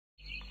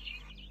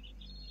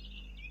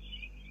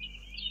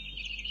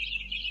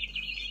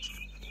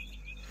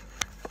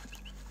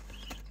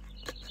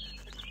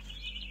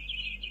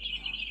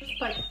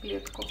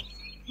клетку.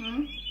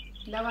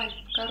 Давай,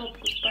 в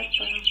коробку спать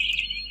пора.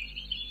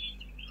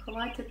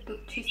 Хватит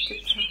тут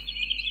чиститься.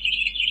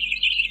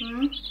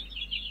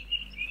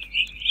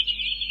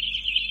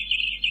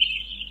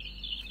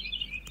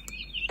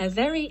 A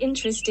very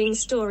interesting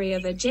story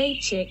of a jay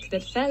chick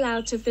that fell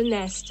out of the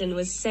nest and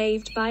was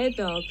saved by a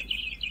dog.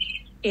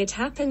 It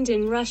happened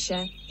in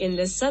Russia, in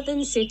the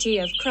southern city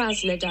of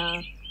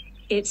Krasnodar.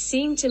 It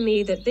seemed to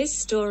me that this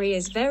story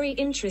is very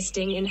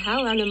interesting in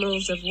how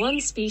animals of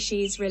one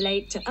species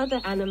relate to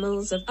other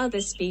animals of other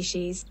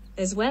species,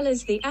 as well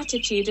as the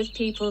attitude of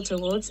people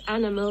towards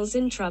animals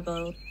in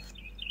trouble.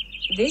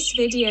 This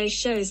video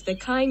shows the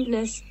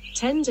kindness,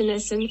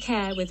 tenderness and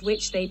care with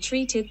which they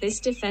treated this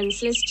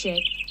defenseless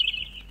chick.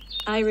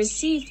 I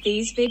received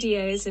these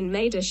videos and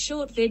made a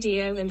short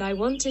video, and I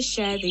want to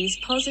share these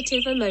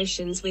positive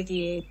emotions with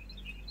you.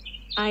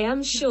 I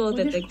am sure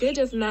that the good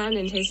of man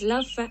and his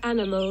love for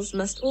animals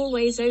must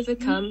always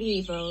overcome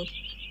evil.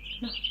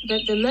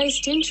 But the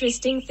most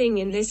interesting thing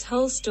in this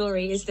whole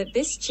story is that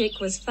this chick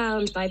was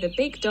found by the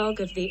big dog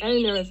of the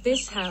owner of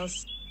this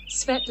house,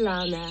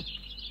 Svetlana.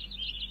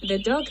 The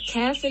dog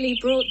carefully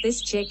brought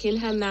this chick in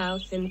her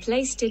mouth and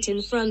placed it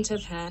in front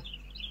of her.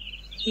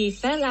 He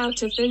fell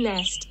out of the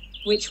nest,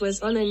 which was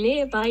on a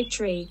nearby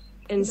tree,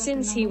 and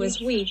since he was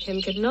weak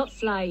and could not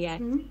fly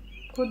yet,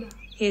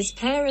 his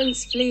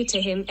parents flew to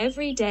him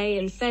every day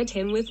and fed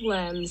him with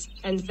worms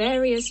and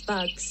various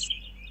bugs,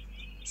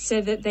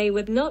 so that they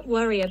would not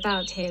worry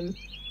about him.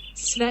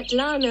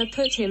 Svetlana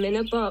put him in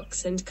a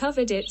box and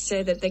covered it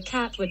so that the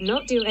cat would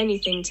not do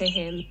anything to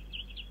him.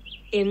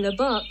 In the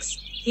box,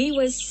 he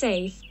was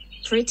safe,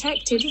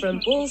 protected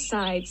from all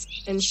sides,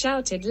 and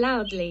shouted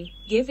loudly,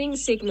 giving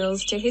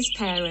signals to his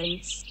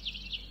parents.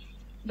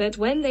 But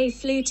when they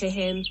flew to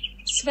him,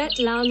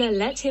 Svetlana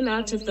let him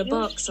out of the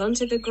box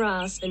onto the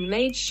grass and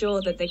made sure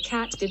that the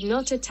cat did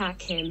not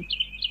attack him.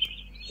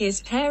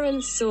 His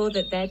parents saw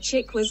that their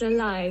chick was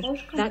alive,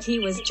 that he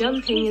was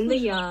jumping in the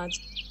yard.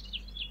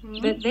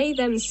 But they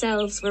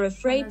themselves were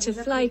afraid to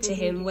fly to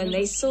him when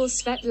they saw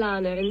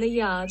Svetlana in the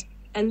yard,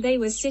 and they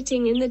were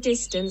sitting in the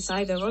distance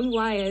either on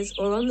wires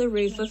or on the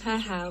roof of her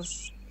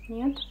house.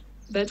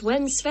 But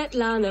when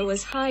Svetlana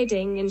was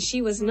hiding and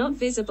she was not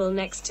visible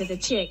next to the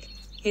chick,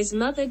 his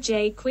mother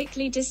Jay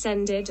quickly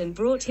descended and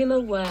brought him a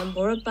worm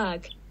or a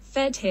bug,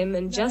 fed him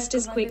and just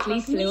as quickly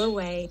flew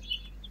away.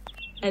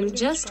 And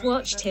just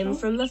watched him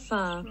from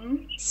afar.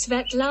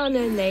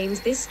 Svetlana named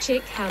this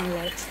chick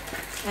Hamlet.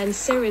 And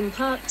so in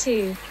part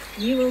 2,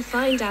 you will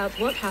find out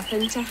what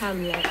happened to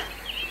Hamlet.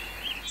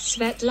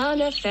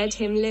 Svetlana fed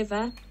him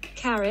liver,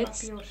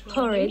 carrots,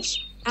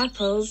 porridge,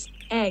 apples,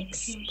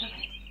 eggs,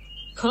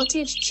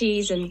 cottage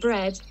cheese and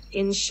bread.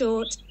 In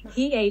short,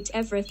 he ate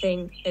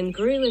everything, and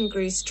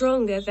grew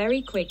stronger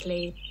very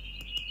quickly.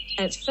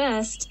 At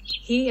first,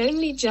 he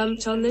only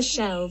jumped on the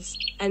shelves,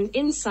 and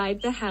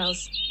inside the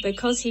house,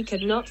 because he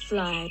could not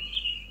fly.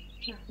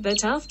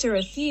 But after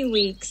a few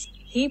weeks,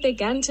 he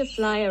began to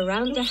fly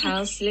around the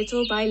house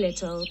little by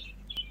little.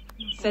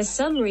 For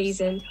some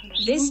reason,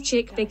 this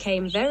chick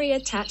became very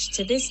attached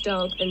to this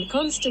dog and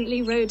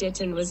constantly rode it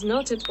and was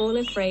not at all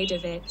afraid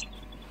of it.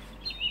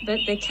 But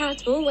the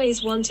cat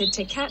always wanted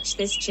to catch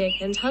this chick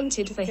and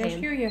hunted for him,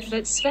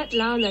 but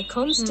Svetlana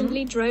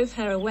constantly drove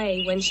her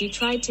away when she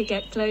tried to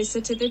get closer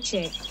to the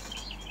chick.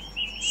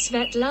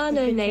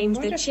 Svetlana named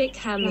the chick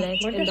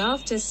Hamlet, and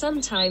after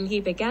some time he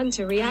began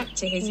to react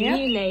to his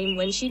new name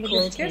when she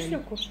called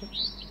him.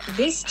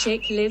 This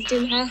chick lived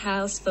in her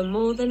house for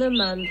more than a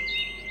month,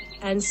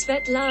 and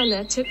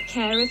Svetlana took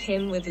care of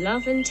him with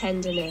love and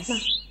tenderness.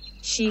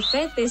 She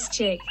fed this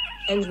chick,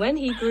 and when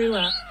he grew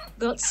up,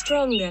 got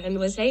stronger and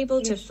was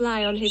able to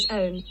fly on his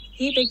own,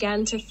 he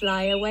began to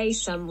fly away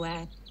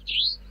somewhere.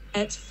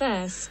 At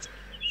first,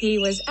 he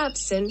was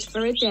absent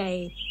for a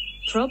day.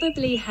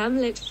 Probably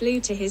Hamlet flew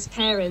to his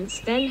parents,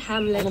 then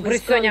Hamlet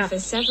was gone for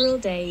several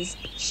days.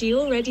 She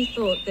already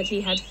thought that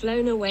he had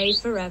flown away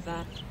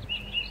forever.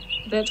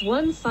 But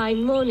one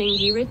fine morning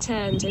he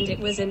returned, and it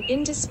was an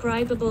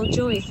indescribable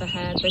joy for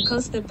her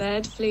because the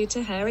bird flew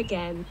to her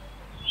again.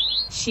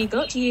 She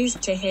got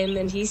used to him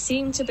and he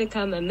seemed to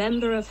become a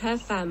member of her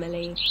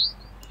family.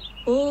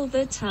 All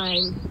the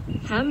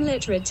time,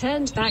 Hamlet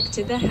returned back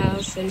to the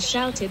house and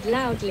shouted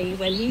loudly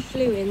when he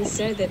flew in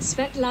so that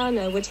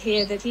Svetlana would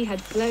hear that he had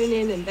flown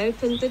in and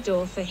opened the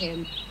door for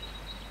him.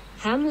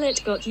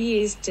 Hamlet got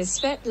used to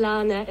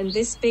Svetlana and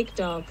this big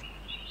dog,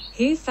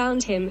 who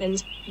found him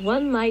and,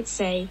 one might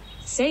say,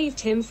 saved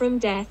him from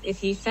death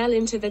if he fell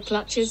into the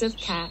clutches of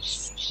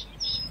cats.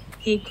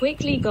 He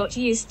quickly got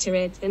used to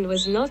it and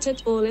was not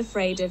at all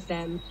afraid of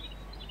them.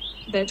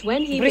 But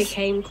when he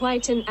became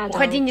quite an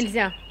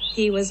adult,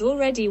 he was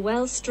already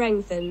well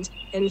strengthened,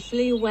 and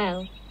flew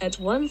well. At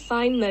one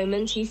fine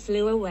moment he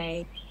flew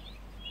away.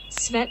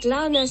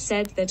 Svetlana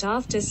said that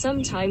after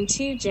some time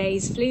 2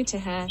 jays flew to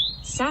her,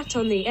 sat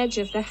on the edge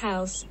of the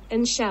house,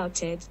 and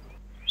shouted.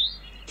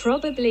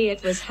 Probably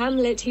it was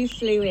Hamlet who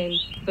flew in,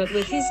 but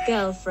with his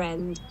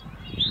girlfriend.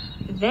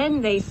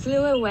 Then they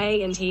flew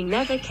away and he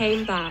never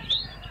came back.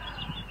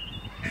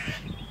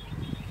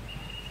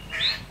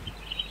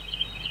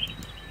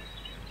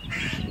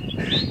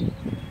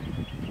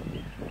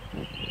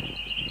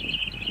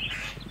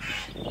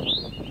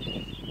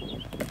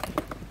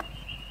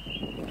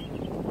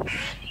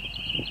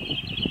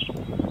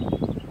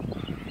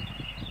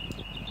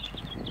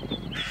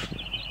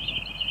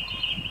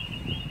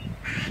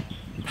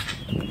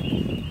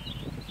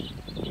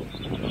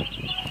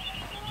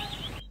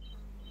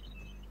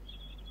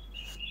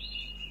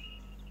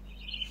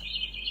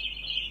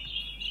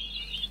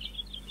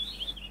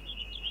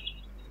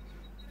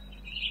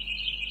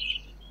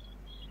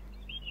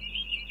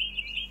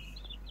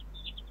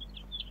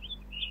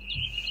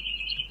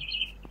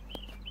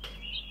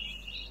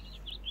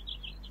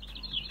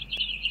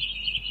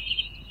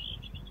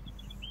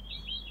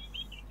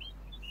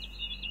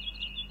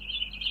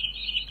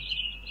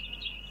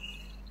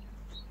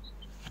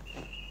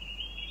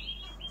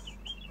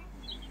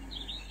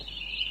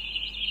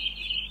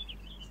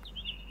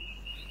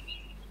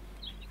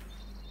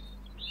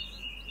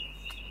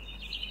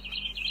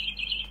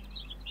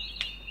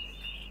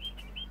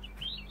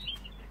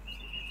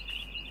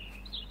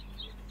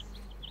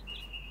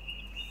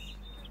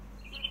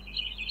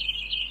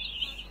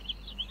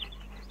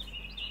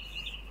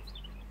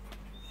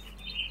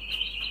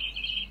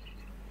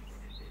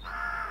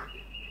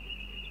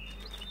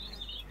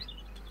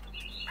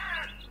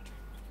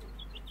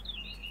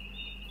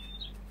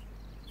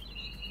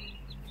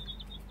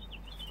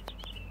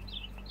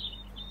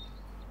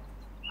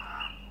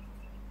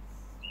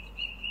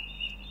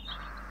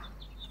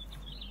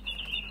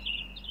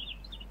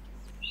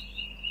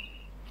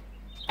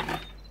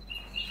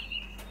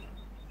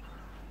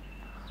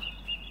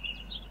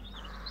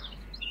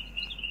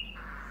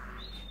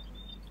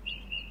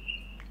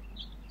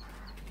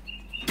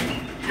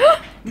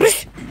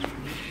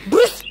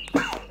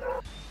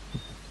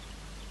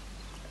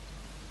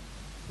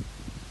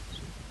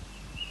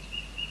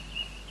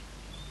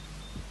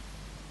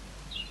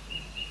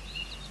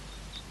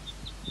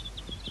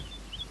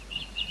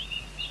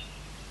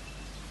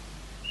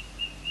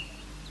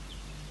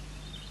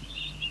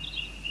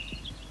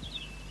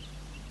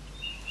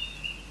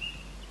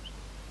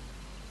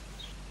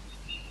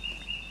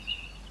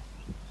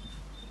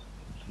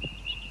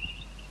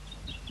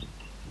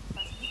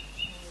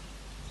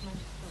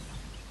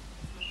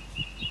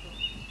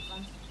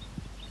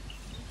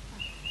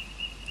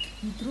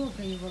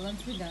 трогай его,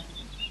 Лансвида.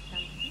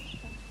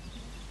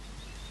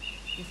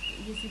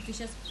 Если ты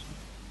сейчас...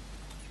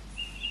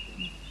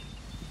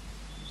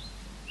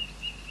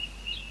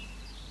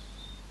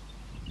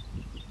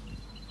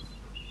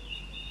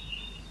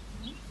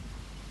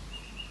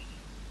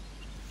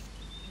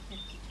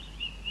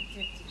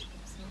 Где птичка?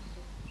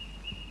 Смотри.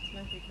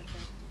 Смотри, какая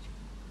птичка.